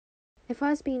If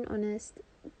I was being honest,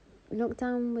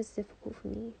 lockdown was difficult for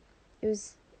me. It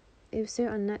was so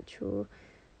unnatural,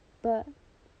 but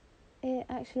it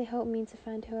actually helped me to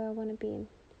find who I want to be and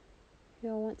who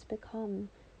I want to become.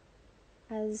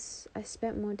 As I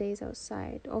spent more days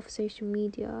outside, off social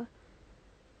media,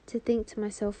 to think to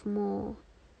myself more,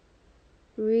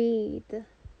 read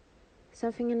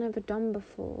something I've never done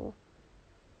before,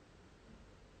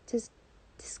 to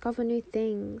discover new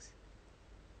things,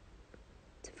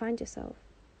 to find yourself.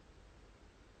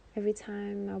 Every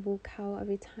time I walk out,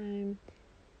 every time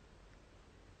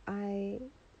I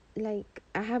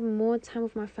have more time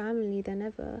with my family than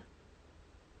ever.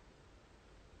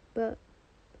 But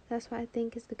that's what I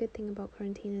think is the good thing about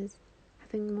quarantine, is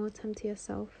having more time to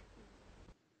yourself.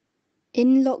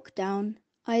 In lockdown,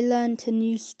 I learned a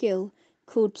new skill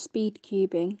called speed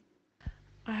cubing.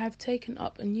 I have taken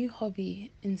up a new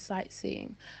hobby in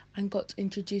sightseeing and got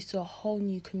introduced to a whole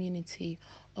new community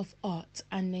of art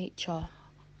and nature.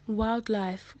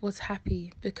 Wildlife was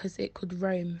happy because it could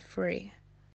roam free.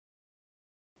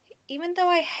 Even though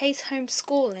I hate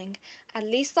homeschooling, at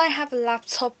least I have a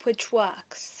laptop which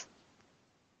works.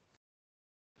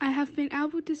 I have been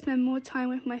able to spend more time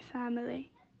with my family.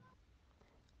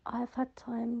 I've had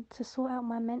time to sort out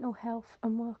my mental health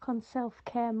and work on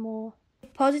self-care more. The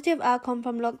positive outcome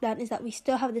from lockdown is that we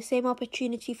still have the same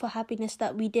opportunity for happiness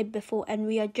that we did before, and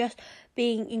we are just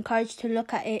being encouraged to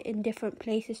look at it in different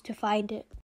places to find it.